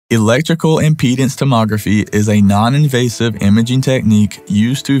Electrical impedance tomography is a non-invasive imaging technique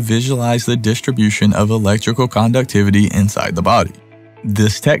used to visualize the distribution of electrical conductivity inside the body.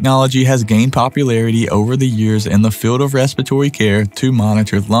 This technology has gained popularity over the years in the field of respiratory care to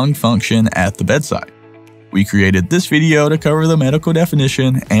monitor lung function at the bedside. We created this video to cover the medical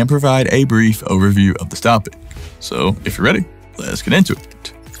definition and provide a brief overview of this topic. So, if you're ready, let's get into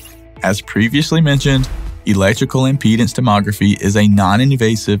it. As previously mentioned, electrical impedance tomography is a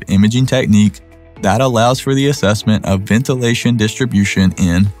non-invasive imaging technique that allows for the assessment of ventilation distribution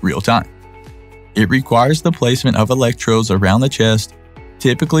in real time. It requires the placement of electrodes around the chest,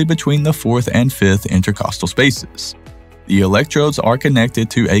 typically between the 4th and 5th intercostal spaces. The electrodes are connected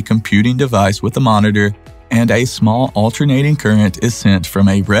to a computing device with a monitor, and a small alternating current is sent from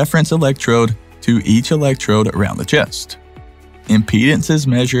a reference electrode to each electrode around the chest. Impedance is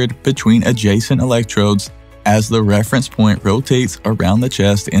measured between adjacent electrodes as the reference point rotates around the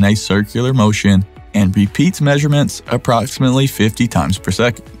chest in a circular motion and repeats measurements approximately 50 times per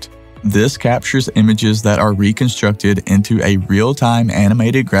second. This captures images that are reconstructed into a real-time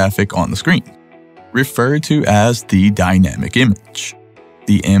animated graphic on the screen, referred to as the dynamic image.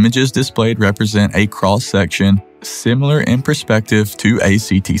 The images displayed represent a cross-section similar in perspective to a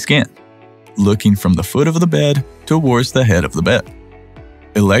CT scan, looking from the foot of the bed towards the head of the bed.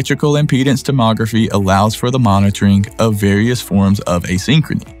 Electrical impedance tomography allows for the monitoring of various forms of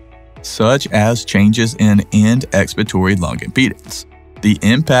asynchrony, such as changes in end expiratory lung impedance, the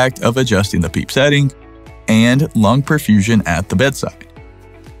impact of adjusting the PEEP setting, and lung perfusion at the bedside.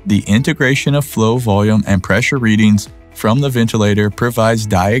 The integration of flow, volume, and pressure readings from the ventilator provides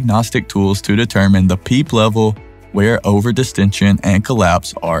diagnostic tools to determine the PEEP level where overdistension and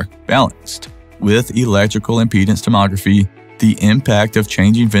collapse are balanced. With electrical impedance tomography, the impact of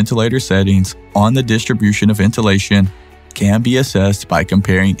changing ventilator settings on the distribution of ventilation can be assessed by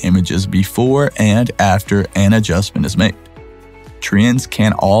comparing images before and after an adjustment is made. Trends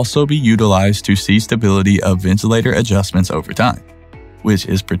can also be utilized to see stability of ventilator adjustments over time, which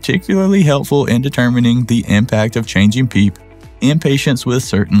is particularly helpful in determining the impact of changing PEEP in patients with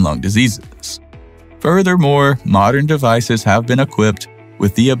certain lung diseases. Furthermore, modern devices have been equipped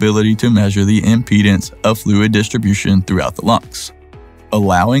with the ability to measure the impedance of fluid distribution throughout the lungs,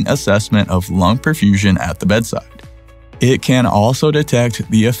 allowing assessment of lung perfusion at the bedside. It can also detect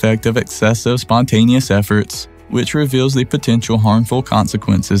the effect of excessive spontaneous efforts, which reveals the potential harmful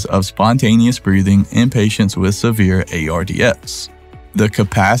consequences of spontaneous breathing in patients with severe ARDS. The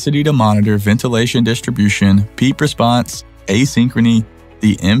capacity to monitor ventilation distribution, PEEP response, asynchrony,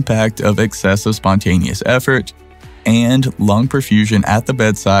 the impact of excessive spontaneous effort, and lung perfusion at the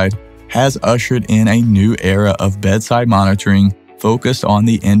bedside has ushered in a new era of bedside monitoring focused on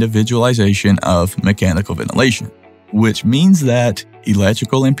the individualization of mechanical ventilation, which means that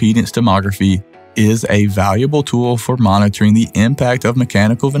electrical impedance tomography is a valuable tool for monitoring the impact of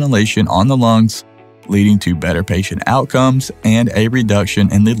mechanical ventilation on the lungs, leading to better patient outcomes and a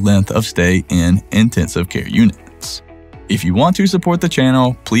reduction in the length of stay in intensive care units. If you want to support the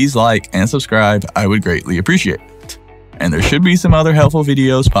channel, please like and subscribe. I would greatly appreciate it. And there should be some other helpful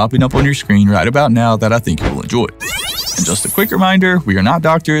videos popping up on your screen right about now that I think you will enjoy. And just a quick reminder, we are not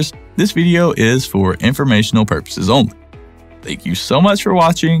doctors. This video is for informational purposes only. Thank you so much for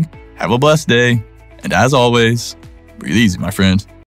watching. Have a blessed day. And as always, breathe easy, my friend.